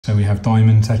So we have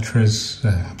diamond tetras,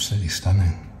 they're absolutely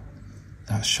stunning.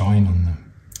 That shine on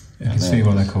them. You can see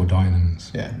why they're called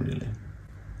diamonds. Yeah, really.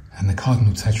 And the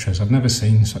cardinal tetras, I've never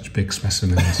seen such big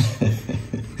specimens.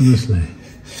 Honestly.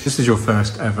 This is your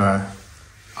first ever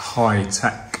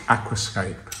high-tech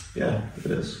aquascape. Yeah, it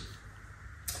is.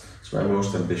 It's my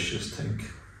most ambitious tank.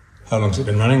 How long's it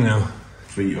been running now?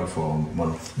 3 or 4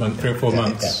 months. 3 or 4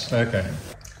 months? Yeah. Okay.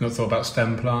 Not thought about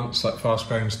stem plants, like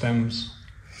fast-growing stems?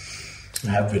 I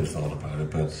have been thought about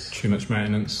it, but... Too much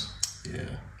maintenance? Yeah,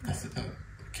 I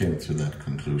came to that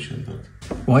conclusion,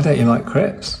 but... Why don't you like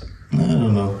crips? I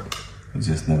don't know. It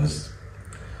just never...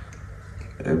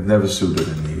 I've never suited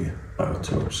any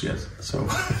biotopes yet, so...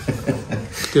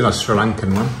 Do like Sri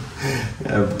Lankan one?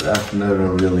 I've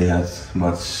never really had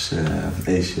much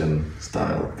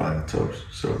Asian-style biotopes,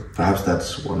 so perhaps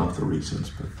that's one of the reasons,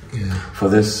 but... Yeah. For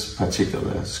this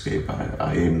particular escape,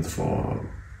 I aimed for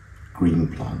green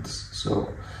plants,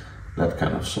 so that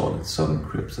kind of sorted some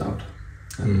crypts out.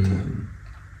 And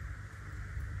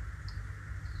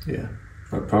yeah,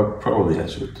 but probably I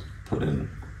should put in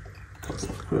a couple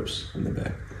of crypts in the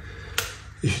back.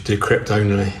 You should do crypt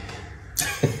only.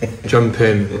 Jump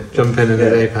in the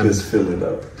deep end. Just fill it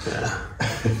up. Yeah.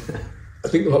 I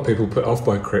think a lot of people put off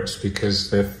by crypts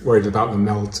because they're worried about them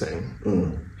melting,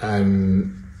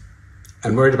 and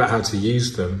worried about how to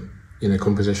use them, you know,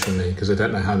 compositionally, because they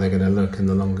don't know how they're going to look in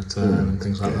the longer term and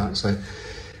things like that. So,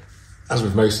 as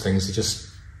with most things, it's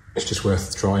just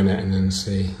worth trying it and then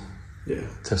see,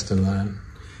 test and learn.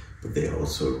 But they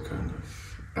also kind of,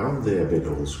 aren't they a bit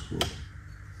old school?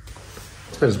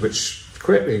 Depends which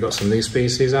crypt. You've got some new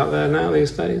species out there now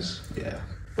these days. Yeah.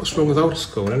 What's wrong with old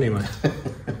school anyway?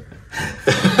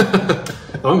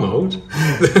 I'm old.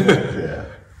 Yeah.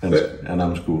 And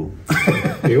I'm school.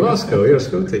 You are school, you're a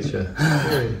school teacher.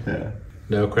 Yeah.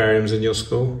 No aquariums in your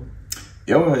school?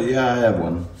 Oh, yeah, I have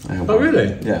one.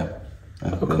 Really? Yeah.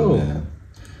 Oh, cool.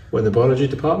 What, in the biology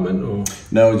department or?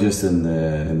 No, just in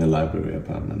the library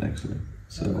apartment actually.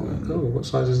 So cool. What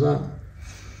size is that?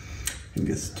 I think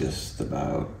it's just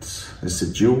about, it's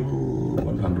a Jewel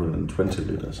 120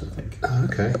 litres, I think. Oh,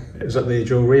 okay. Is that the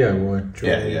Jewel Rio or Jewel,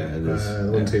 yeah, it is.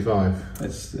 125?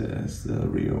 It's the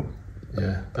Rio.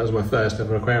 Yeah, that was my first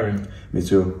ever aquarium. Me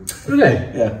too. Really?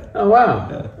 Yeah. Oh wow,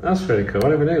 yeah. That's really cool. I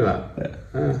never knew that.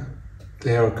 Yeah.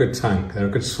 They're a good tank. They're a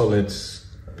good solid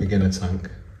beginner tank.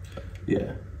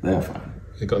 Yeah, they're fine.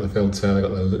 They've got the filter, they've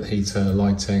got the heater,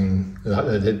 lighting.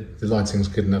 The lighting's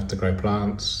good enough to grow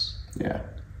plants. Yeah.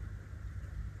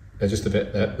 They're just a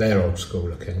bit, they're old school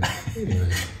looking. You know.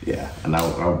 Yeah, and I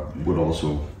would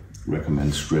also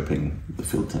recommend stripping the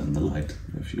filter and the light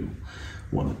if you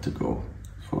wanted to go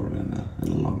for in a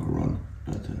longer run.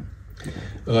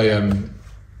 But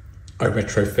I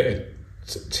retrofitted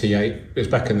T8. It was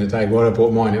back in the day. When I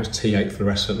bought mine, it was T8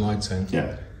 fluorescent lighting.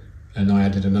 Yeah. And I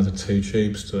added another 2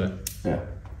 tubes to it. Yeah.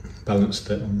 Balanced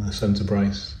it on the centre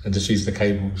brace and just used the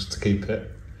cables to keep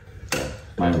it.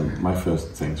 My first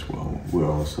things were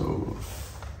also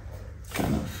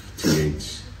kind of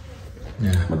TH.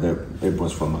 Yeah. But it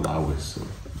was from Malawi, so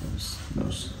there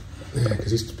was yeah, because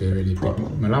it used to be a really big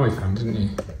Malawi fan, didn't you?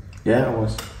 Yeah, I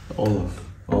was. All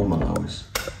Malawis.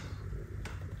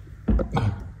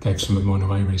 I gave some of mine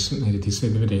away recently. Did you see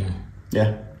the video?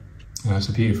 Yeah. It's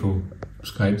a beautiful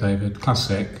scape, David.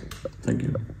 Classic. Thank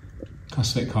you.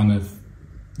 Classic kind of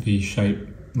V-shape,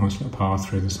 nice little path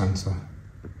through the centre.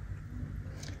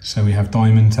 So we have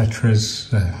diamond tetras,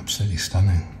 they're absolutely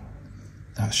stunning.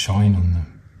 That shine on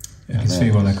them. You can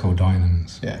see why they're called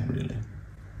diamonds. Yeah, really.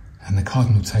 And the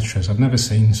cardinal tetras, I've never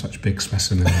seen such big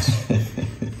specimens.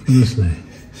 Honestly.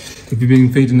 Have you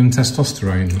been feeding them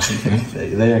testosterone or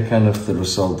something? They are kind of the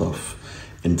result of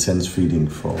intense feeding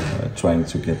for trying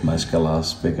to get my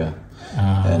scalars bigger.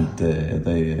 And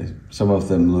they some of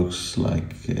them looks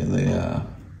like they are,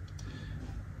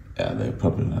 they're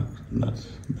probably not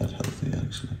that healthy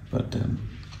actually, but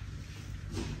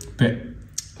bit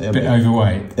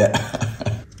overweight. Yeah.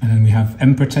 And then we have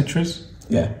emperor tetras.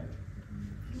 Yeah.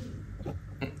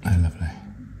 Oh, lovely.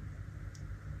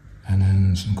 And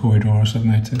then some corridors I've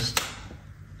noticed.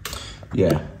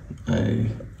 Yeah,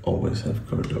 I always have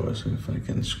corridors if I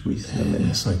can squeeze them in.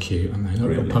 They're so cute, aren't they?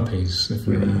 Little puppies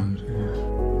sniffing around.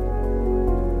 Yeah.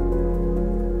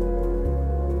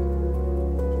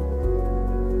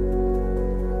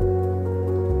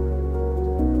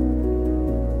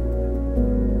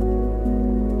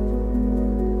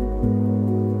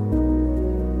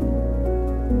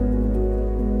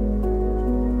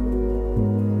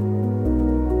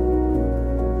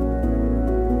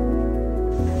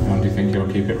 Think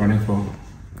you'll keep it running for?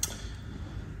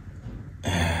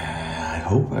 I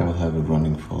hope I will have it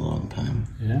running for a long time.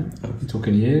 Yeah, you're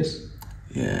talking years?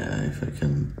 Yeah, if I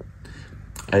can.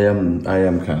 I am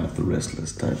kind of the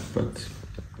restless type, but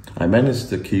I managed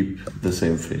to keep the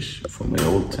same fish from my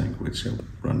old tank, which I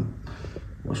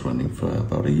was running for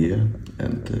about a year,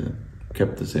 and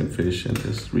kept the same fish and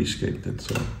just rescaped it.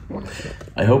 So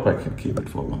I hope I can keep it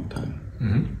for a long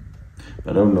time.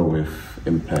 I don't know if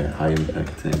high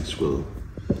impact tanks will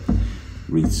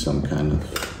reach some kind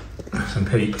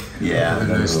of peak. Yeah, and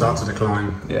then they start to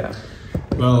decline. Yeah.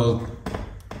 Well,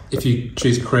 if you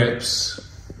choose Crips,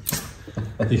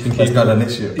 you can keep. That's not an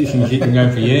issue. You can keep them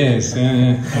going for years.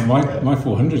 Yeah. And my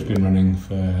 400's been running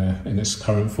in its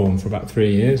current form for about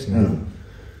 3 years now.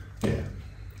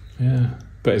 Yeah.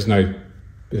 But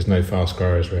there's no fast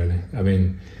growers really. I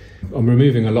mean, I'm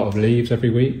removing a lot of leaves every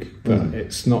week, but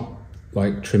it's not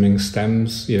like trimming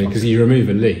stems, because you remove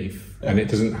a leaf and it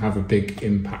doesn't have a big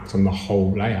impact on the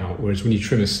whole layout. Whereas when you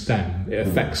trim a stem, it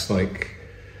affects when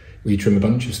you trim a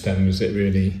bunch of stems, it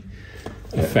really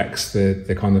affects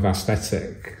the kind of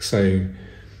aesthetic. So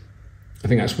I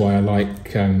think that's why I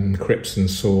like Crips and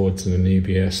Swords and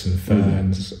Anubias and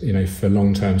Ferns, for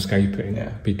long-term scaping,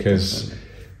 because definitely.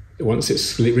 Once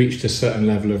it's reached a certain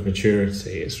level of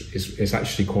maturity, it's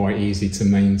actually quite easy to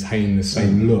maintain the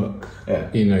same look,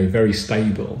 very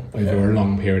stable over a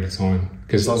long period of time.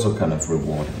 Because it's also kind of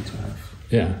rewarding to have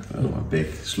a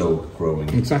big, slow growing.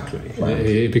 Exactly,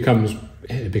 it becomes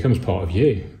part of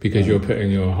you because you're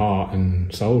putting your heart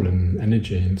and soul and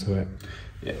energy into it.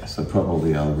 Yeah, so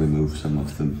probably I'll remove some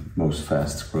of the most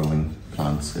fast growing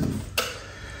plants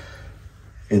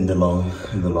in the long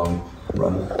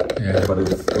run. Yeah. But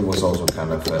it was also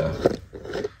kind of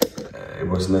it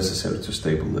was necessary to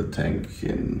stable the tank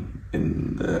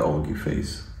in the algae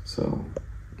phase. So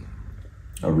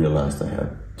I realized I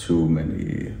had too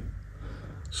many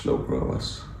slow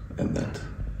growers in that.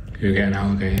 You were getting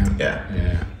algae,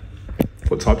 yeah.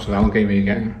 What types of algae were you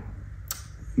getting?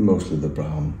 Mostly the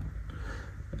brown.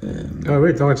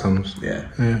 Weird diatoms. Yeah.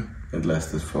 It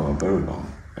lasted for very long,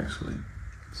 actually.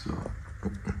 So.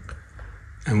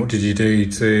 And what did you do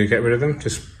to get rid of them?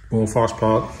 Just more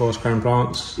fast-growing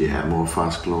plants? Yeah, more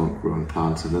fast-growing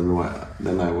plants. And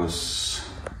then I was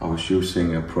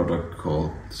using a product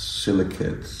called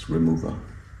silicate remover.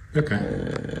 Okay.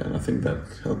 And I think that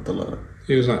helped a lot.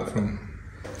 Who was that from?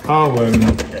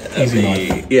 Easy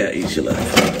Life. Yeah, Easy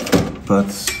Life.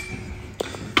 But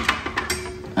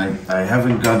I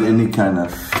haven't got any kind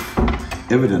of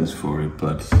evidence for it,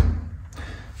 but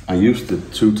I used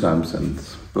it 2 times, and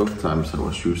both times I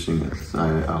was using it,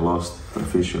 I lost a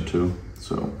fish or 2.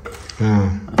 So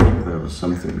I think there was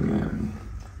something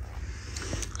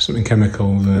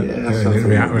chemical that didn't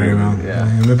react very well. Yeah.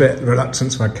 I'm a bit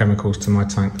reluctant to add chemicals to my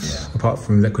tanks, apart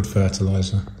from liquid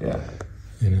fertilizer. Yeah,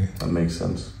 that makes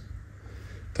sense.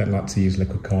 Don't like to use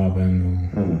liquid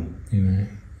carbon or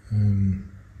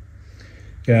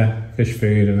fish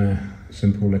food and a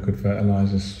simple liquid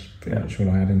fertilizer is pretty much all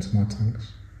I add into my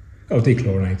tanks. Oh,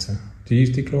 dechlorinator. Do you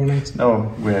use dechlorinator?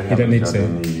 No, you don't need to.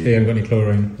 You haven't got any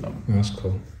chlorine? No. Oh, that's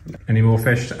cool. Any more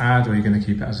fish to add, or are you going to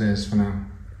keep it as is for now?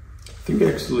 I think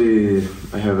actually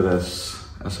I have it as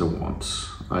I want.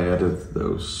 I added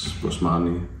those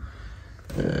Bosmani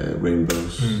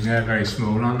rainbows. They're very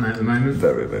small, aren't they, at the moment?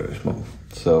 Very, very small.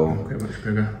 So pretty much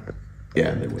bigger.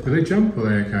 Yeah, they will. Do they jump, or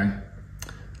are they okay?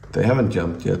 They haven't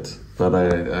jumped yet, but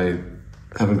I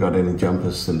haven't got any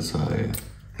jumpers since I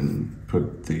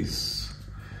put these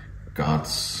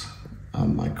guards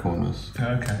on my corners. Oh,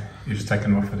 okay. You're just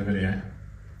taking them off for the video?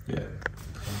 Yeah.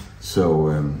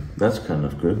 So that's kind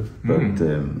of good, but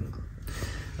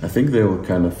I think they will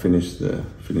kind of finish the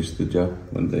job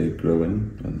when they grow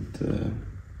in, and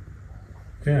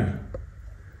yeah.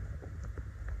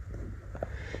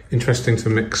 Interesting to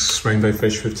mix rainbow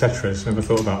fish with tetras. Never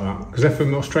thought about that because they're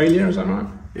from Australia. Is that right?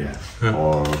 Yeah.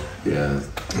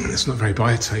 It's not very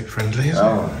biotope friendly, is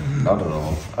it? Not at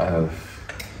all.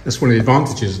 That's one of the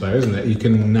advantages, though, isn't it? You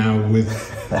can now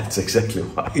That's exactly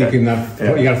why. You can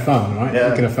have fun, right? Yeah.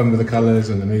 You can have fun with the colours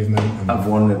and the movement. I've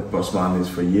wanted Bosmanis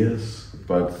for years,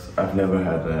 but I've never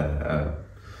had a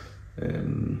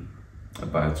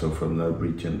biotope from that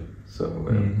region. So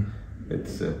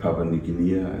it's Papua New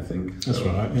Guinea, I think. That's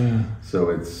right. Yeah. So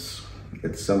it's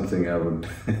something I would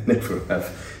never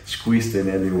have squeezed in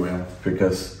anywhere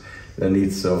because they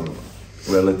need so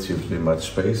relatively much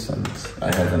space, and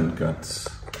I haven't got.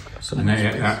 And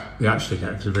they actually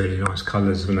get really nice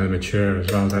colours when they're mature as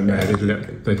well, don't they?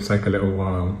 They take a little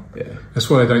while. Yeah. That's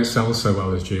why they don't sell so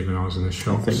well as juveniles in the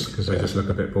shops, because they just look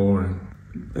a bit boring.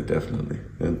 Definitely.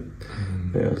 And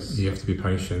you have to be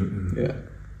patient.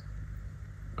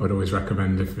 I would always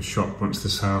recommend if a shop wants to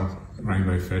sell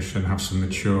rainbow fish and have some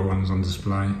mature ones on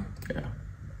display. Yeah.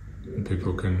 And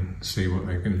people can see what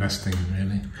they're investing in,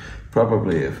 really.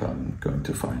 Probably if I'm going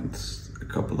to find a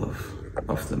couple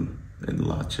of them in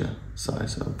larger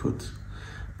size, I'll put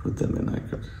them in.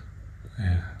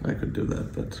 I could do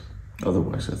that, but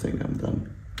otherwise I think I'm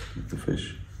done with the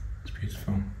fish. It's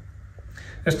beautiful.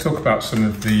 Let's talk about some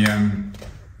of the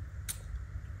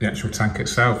actual tank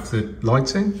itself, the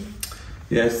lighting.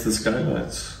 Yes, the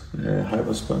skylights,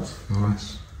 hyperspot.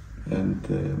 Nice.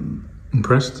 And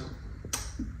impressed?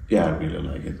 Yeah, I really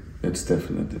like it. It's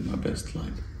definitely my best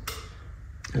light.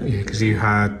 Yeah, because you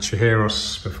had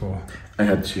Chihiros before. I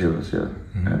had Chihiros, yeah,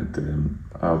 and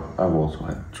I've also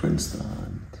had Twin Star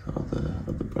and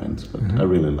other brands, but I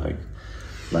really like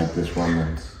this one.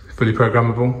 And fully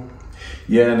programmable.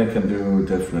 Yeah, and it can do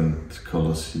different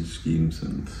color schemes,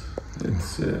 and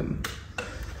it's and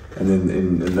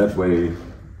in that way,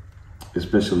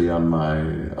 especially on my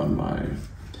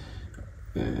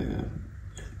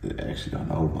actually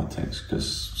on all my tanks,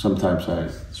 because sometimes I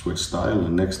switch style,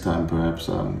 and next time perhaps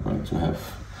I'm going to have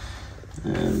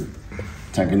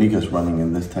Tanganikas running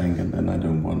in this tank, and then I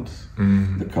don't want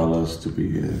the colors to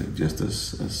be just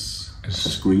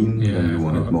as green, and you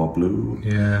want it more blue.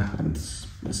 Yeah, and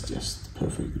it's just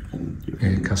perfect. You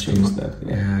can change that.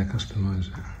 Yeah, customize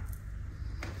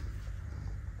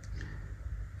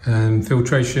it.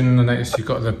 Filtration, I noticed you've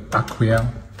got the Aquiel.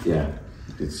 Yeah,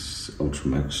 it's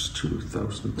Ultramax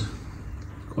 2000.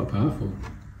 Quite powerful.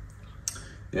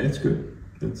 Yeah, it's good.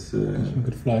 It's some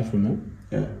good flow from it.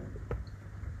 Yeah.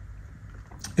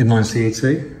 Inline CET?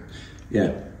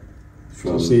 Yeah.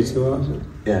 From CET, is it?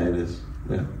 Yeah, it is.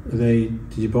 Yeah.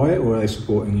 Did you buy it, or are they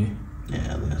supporting you?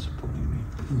 Yeah, they're supporting me.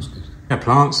 That's good. Yeah,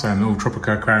 plants then, all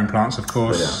Tropica aquarium plants, of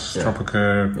course. Yeah.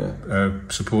 Tropica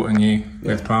supporting you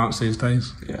with plants these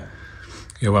days. Yeah.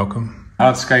 You're welcome.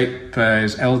 Hardscape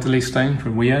is Elderly Stain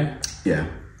from Weo. Yeah.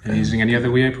 Are you using any other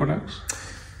Weo products?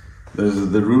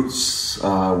 The roots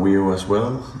are Weo as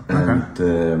well. Okay.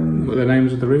 And what are the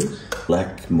names of the roots?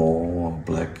 Black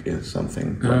is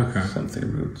something.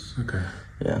 Something roots. Okay.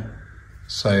 Yeah.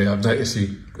 So I've noticed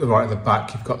you right at the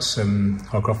back you've got some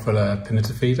Hygrophila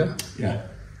pinnata. Yeah.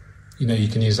 You know, you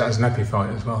can use that as an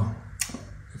epiphyte as well,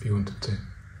 if you wanted to.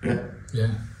 Yeah.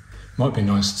 Yeah. Might be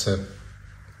nice to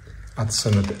add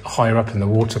some a bit higher up in the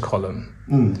water column.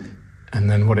 And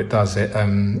then what it does, it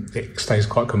stays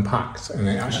quite compact, and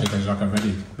it actually goes like a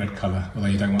red colour, although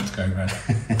you don't want to go red.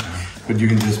 But you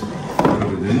can just put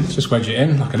it in? Just wedge it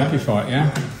in, like an epiphyte,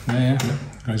 yeah.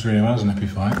 Goes really well as an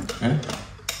epiphyte. Yeah.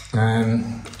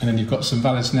 And then you've got some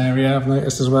Vallisneria, I've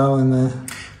noticed as well in there.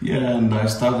 Yeah, and I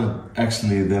started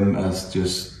actually them as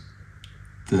just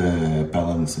the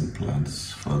balancing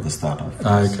plants for the startup.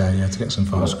 Okay, yeah, to get some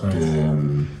fast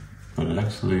growth. But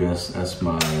actually, as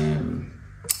my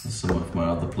some of my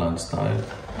other plants died,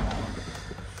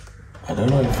 I don't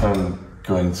know if I'm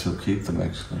going to keep them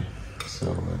actually.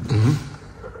 So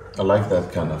I like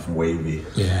that kind of wavy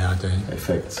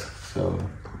effect. So.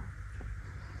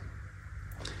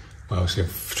 Well, so you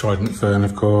have Trident Fern,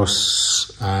 of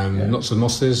course, lots of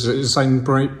mosses. Is it the same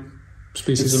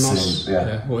species of moss?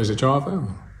 Yeah. What is it, Java?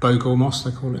 Or Bogle moss,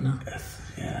 they call it now?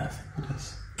 Yeah, I think it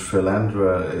is.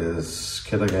 Philandra is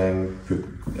Kettergang,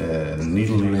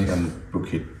 Needleleaf, and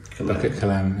Bukit Kalam. Bukit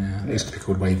Kalam, yeah. It used to be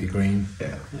called Wavy Green.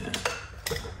 Yeah.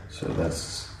 So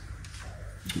that's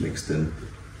mixed in.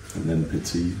 And then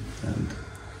Petit and...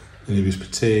 Anubis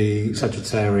Petit,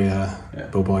 Sagittaria,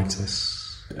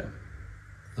 Bulbitis. Yeah.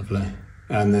 Lovely.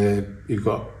 And you've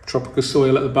got tropical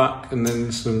soil at the back, and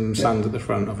then some sand at the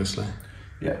front, obviously.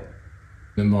 Yeah.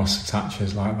 The moss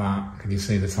attaches like that. Can you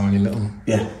see the tiny little?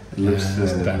 Yeah, it looks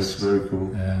very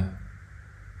cool. Yeah.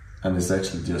 And it's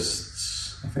actually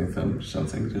just, I think,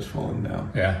 something just falling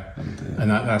down. Yeah. And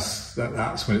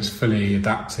that's when it's fully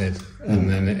adapted, and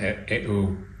then it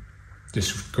will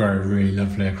just grow really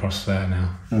lovely across there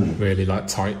now. Really like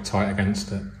tight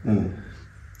against it.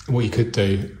 What you could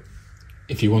do,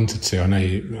 if you wanted to, I know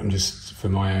I'm just for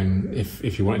my own,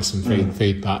 if you wanted some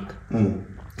feedback,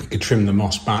 you could trim the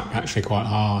moss back actually quite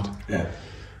hard. Yeah.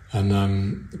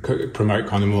 And promote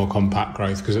kind of more compact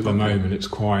growth, because at the moment it's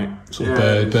quite sort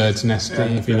of bird's nesty,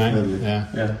 if you know.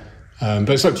 Yeah. But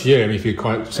it's up to you. I mean, if you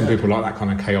some people like that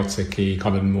kind of chaotic-y,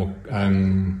 kind of more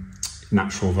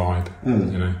natural vibe,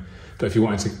 you know. But if you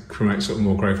wanted to promote sort of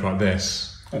more growth like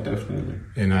this, definitely.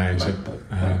 You know, it's a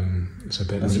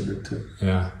bit. That's a good tip.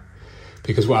 Yeah.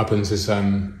 Because what happens is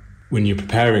when you're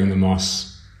preparing the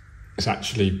moss, it's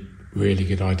actually really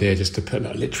good idea just to put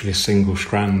like literally a single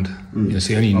strand. You know,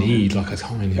 so you only need like a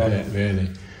tiny bit, really.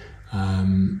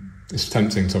 And it's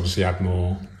tempting to obviously add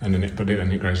more, and then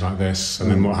it grows like this, and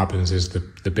then what happens is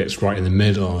the bits right in the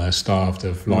middle, they're starved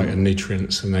of light and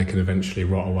nutrients, and they can eventually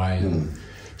rot away.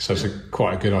 So it's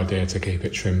quite a good idea to keep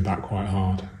it trimmed back quite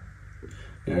hard.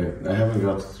 Yeah, I haven't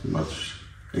got much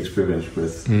experience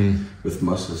with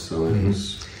mosses, so it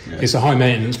was. Yeah. It's a high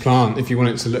maintenance plant if you want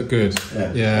it to look good.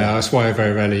 Yeah, that's why I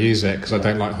very rarely use it, because I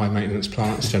don't like high maintenance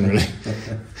plants generally.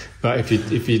 But if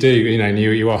you do,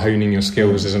 you are honing your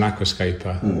skills as an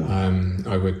aquascaper,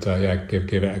 I would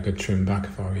give it a good trim back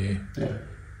if I were you. Yeah.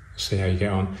 See how you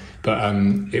get on. But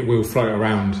it will float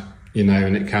around,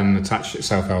 and it can attach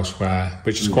itself elsewhere,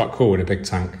 which is quite cool with a big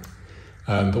tank.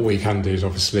 But what you can do is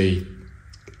obviously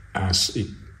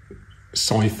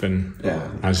siphon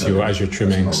as you're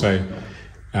trimming. So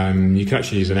you can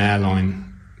actually use an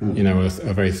airline,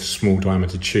 a very small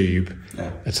diameter tube,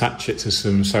 attach it to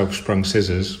some self-sprung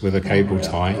scissors with a cable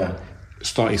tie,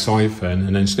 start your siphon,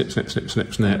 and then snip, snip, snip,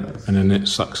 snip, snip, and then it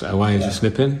sucks it away as you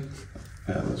snip in.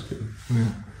 Yeah, that's good. Yeah.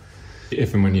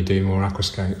 If and when you do more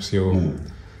aquascapes,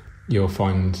 you'll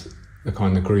find the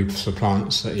kind of groups of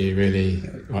plants that you really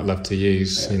might love to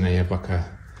use. You have like a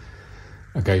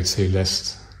go-to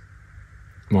list.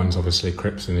 Mine's obviously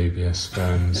Cryptonubias,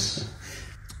 ferns.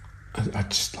 I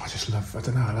just love, I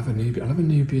don't know, I love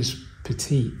Anubias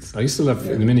petite. I used to love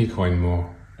the mini coin more.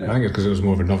 I think it's because it was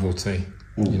more of a novelty,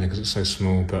 because it's so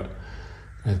small, but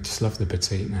I just love the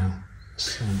petite now.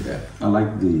 So, I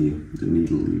like the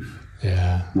needle leaf.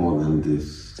 Yeah. More than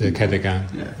this. The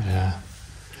Kedegan.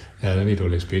 Yeah, the needle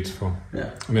leaf's beautiful.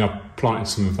 Yeah. I mean, I planted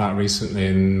some of that recently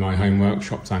in my home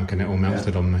workshop tank, and it all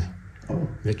melted on me. Oh.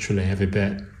 Literally every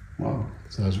bit. Wow.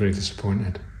 So I was really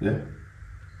disappointed. Yeah.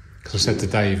 Because I said to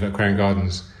Dave at Aquarium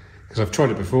Gardens, because I've tried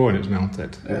it before and it's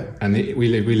melted. Yeah. And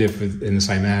we live in the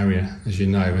same area, as you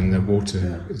know, and the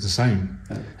water is the same.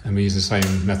 Yeah. And we use the same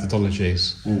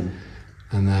methodologies.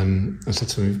 And I said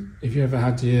to him, have you ever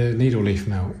had your needle leaf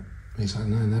melt? And he's like,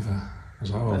 no, never. I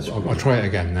was like, I'll try it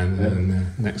again then in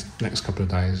the next couple of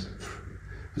days.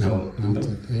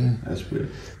 Melted. Yeah. That's weird.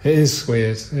 It is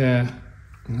weird, yeah.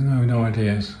 No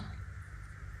ideas.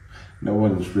 No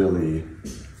one's really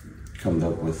come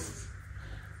up with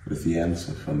the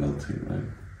answer for melting, right?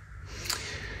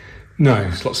 No,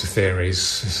 there's lots of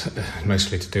theories. It's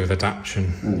mostly to do with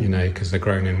adaptation, because they're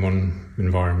grown in one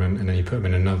environment and then you put them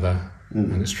in another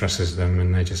and it stresses them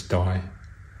and they just die.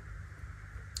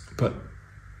 But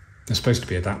they're supposed to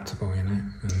be adaptable,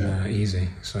 and easy.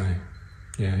 So,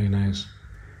 who knows?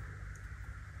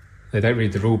 They don't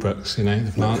read the rule books,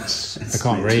 the plants. They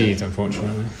can't read,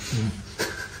 unfortunately. Yeah.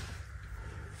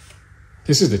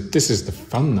 This is the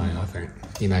fun, though. I think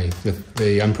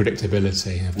the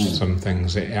unpredictability of some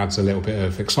things. It adds a little bit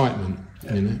of excitement.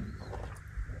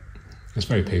 It's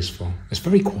very peaceful. It's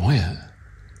very quiet.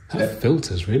 That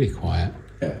filter's really quiet.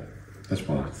 Yeah, that's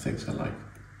one of the things I like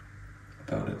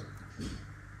about it.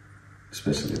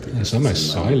 Especially because it's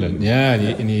almost silent. Yeah,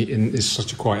 and it's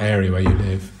such a quiet area where you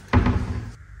live.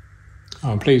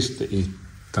 I'm pleased that you've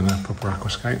done a proper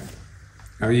aquascape.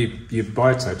 Your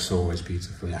biotope's always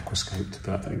beautifully aquascaped,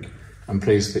 but I'm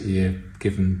pleased that you've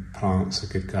given plants a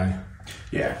good go.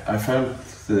 Yeah, I found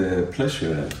the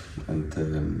pleasure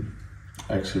and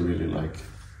I actually really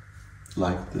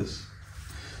like this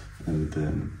and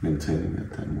maintaining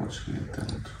it and watching it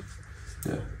and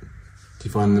Do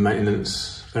you find the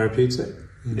maintenance therapeutic?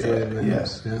 Yeah.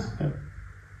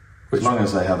 As long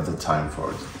as I have the time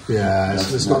for it. Yeah,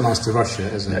 it's not nice to rush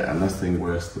it, is it? Yeah, nothing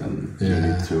worse than you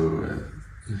need to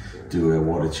do a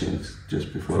water change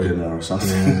just before dinner or something.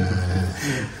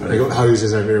 They got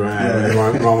hoses everywhere.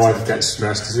 My wife gets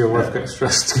stressed. Does your wife get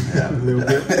stressed? a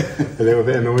little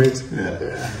bit annoyed.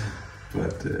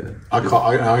 But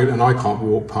I can't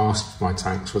walk past my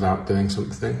tanks without doing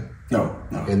something. No.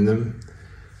 In them.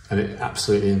 And it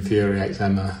absolutely infuriates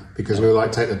Emma because we'll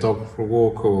take the dog for a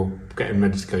walk or getting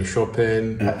ready to go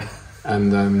shopping. Yeah.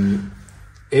 And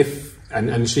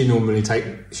she's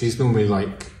normally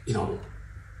like,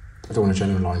 I don't want to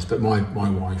generalise, but my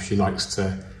wife, she likes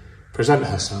to present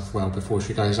herself well before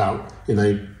she goes out,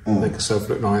 make herself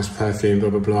look nice, perfume, blah,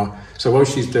 blah, blah. So while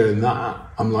she's doing that,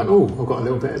 I'm like, oh, I've got a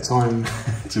little bit of time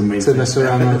to mess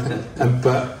around with.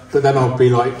 But then I'll be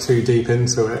too deep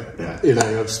into it.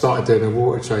 Yeah. I've started doing a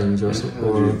water change or something.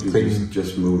 Or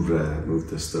just move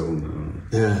the stone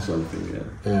or something.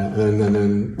 Yeah, and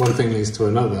then one thing leads to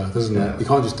another, doesn't it? You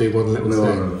can't just do one little thing.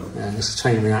 No. Yeah, it's a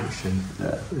chain reaction.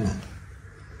 Yeah.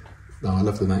 No, I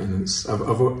love the maintenance.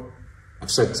 I've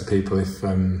said to people if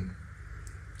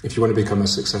you want to become a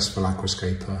successful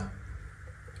aquascaper,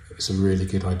 it's a really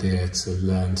good idea to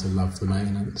learn to love the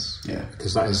maintenance. Yeah.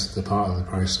 Because that is the part of the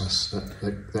process that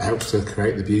helps to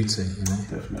create the beauty, you know.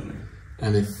 Definitely.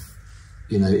 And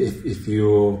if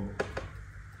you're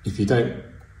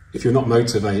not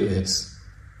motivated,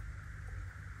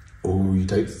 or you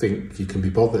don't think you can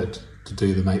be bothered to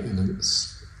do the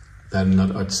maintenance, then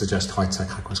I'd suggest high-tech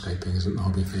aquascaping isn't the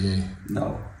hobby for you.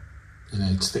 No. You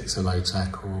know, stick to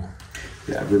low-tech or...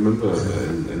 Yeah, I remember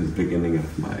in the beginning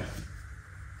of my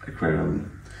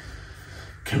aquarium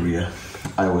career,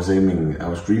 I was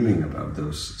dreaming about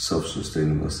those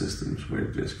self-sustainable systems where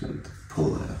you just can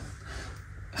pull a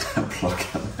plug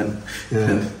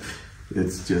and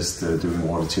it's just doing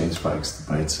water change spikes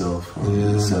by itself,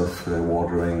 or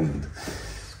self-watering.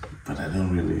 But I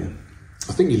don't really...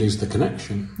 I think you lose the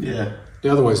connection. Yeah.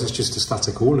 Otherwise, it's just a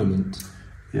static ornament.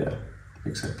 Yeah,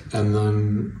 exactly. And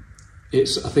I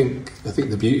think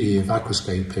the beauty of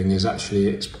aquascaping is actually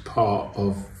it's part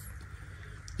of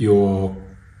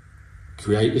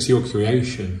it's your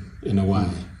creation in a way.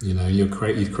 You know, you've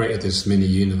created this mini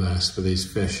universe for these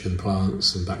fish and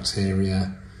plants and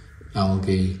bacteria,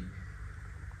 algae.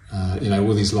 You know,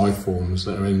 all these life forms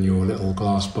that are in your little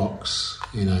glass box.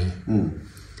 You know,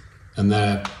 and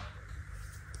they're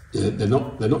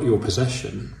not your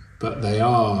possession, but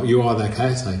you are their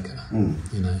caretaker.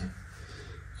 You know.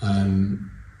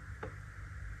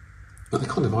 But they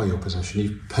kind of are your possession.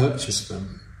 You've purchased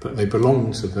them, but they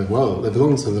belong to the world. They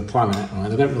belong to the planet, right?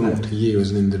 They don't belong to you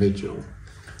as an individual.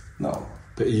 No.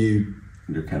 But you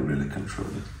can't really control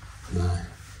it. No.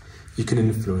 You can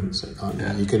influence it, can't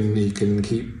Yeah. you? You can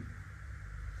keep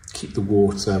the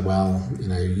water well. You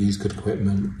know, use good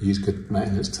equipment, use good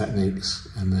maintenance techniques,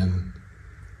 and then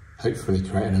hopefully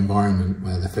create an environment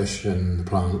where the fish and the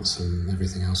plants and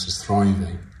everything else is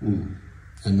thriving.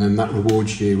 And then that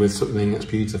rewards you with something that's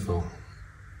beautiful.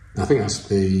 I think that's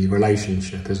the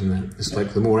relationship, isn't it? It's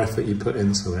like the more effort you put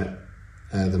into it,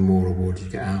 the more reward you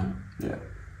get out. Yeah.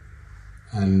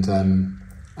 And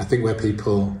I think where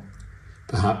people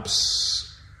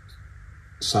perhaps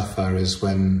suffer is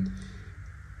when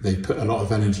they put a lot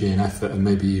of energy and effort and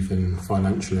maybe even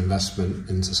financial investment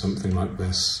into something like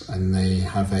this, and they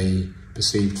have a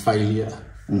perceived failure.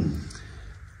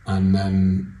 And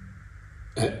then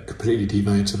it completely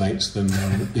demotivates them,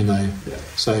 you know.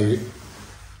 So,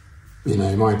 you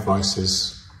know, my advice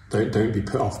is don't be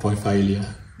put off by failure.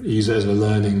 Use it as a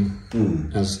learning,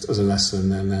 as a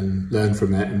lesson, and then learn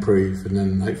from it, improve, and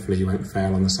then hopefully you won't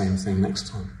fail on the same thing next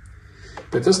time.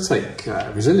 But it does take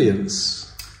resilience.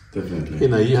 Definitely. You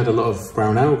know, you had a lot of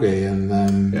brown algae, and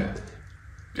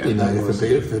you know,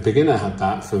 if the beginner had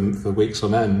that for weeks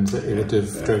on end, it would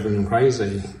have driven them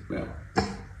crazy. Yeah.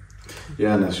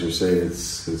 Yeah, and as you say,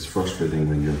 it's frustrating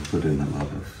when you put in a lot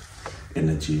of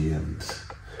energy and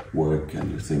work,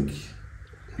 and you think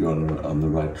you're on the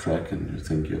right track, and you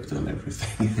think you've done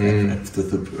everything after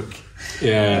the book.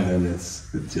 Yeah. And then it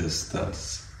just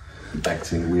starts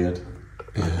acting weird.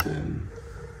 But then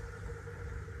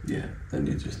you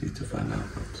just need to find out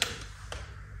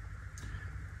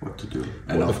what to do.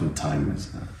 And often time is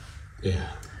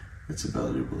it's a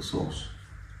valuable source.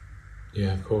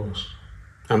 Yeah, of course.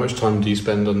 How much time do you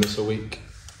spend on this a week?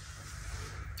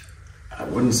 I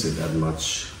wouldn't say that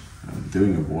much. I'm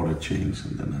doing a water change,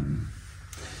 and then I'm,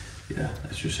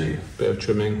 as you say, a bit of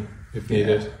trimming if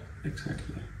needed.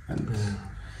 Exactly. And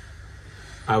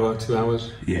hour, 2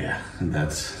 hours? Yeah, and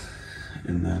that's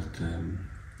in that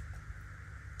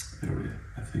area,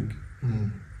 I think.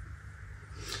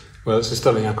 Well, it's a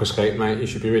stunning aquascape, mate. You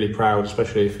should be really proud,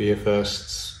 especially for your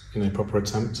first, you know, proper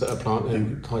attempt at a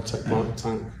high-tech planted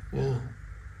tank. Yeah.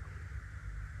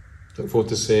 Look forward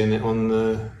to seeing it on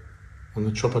the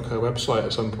Tropico website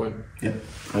at some point. Yeah,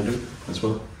 I do as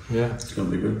well. Yeah, it's gonna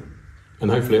be good. And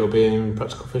hopefully it'll be in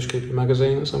Practical Fish Keeping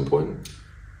magazine at some point.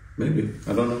 Maybe,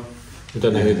 I don't know. We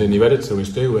don't know who the new editor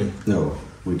is, do we? No,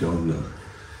 we don't know.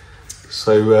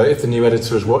 So if the new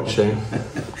editor is watching,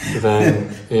 then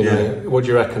you know, what do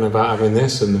you reckon about having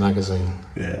this in the magazine?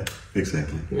 Yeah,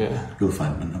 exactly. Yeah, you'll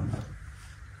find my number.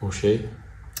 Or she.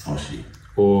 Or she.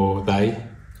 Or they.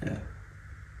 Yeah.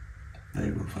 They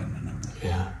will find my number.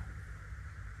 Yeah.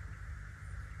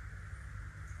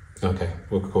 Okay,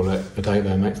 we'll call it a day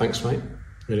there, mate. Thanks, mate.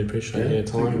 Really appreciate your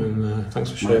time, and thanks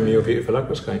for showing me your beautiful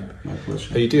aquascape. My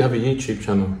pleasure. You do have a YouTube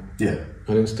channel? Yeah.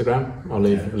 And Instagram? I'll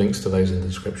leave links to those in the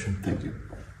description. Thank you.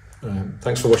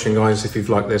 Thanks for watching, guys. If you've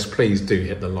liked this, please do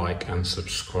hit the like and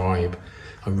subscribe.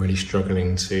 I'm really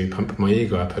struggling to pump my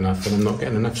ego up enough, and I'm not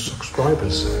getting enough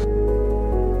subscribers.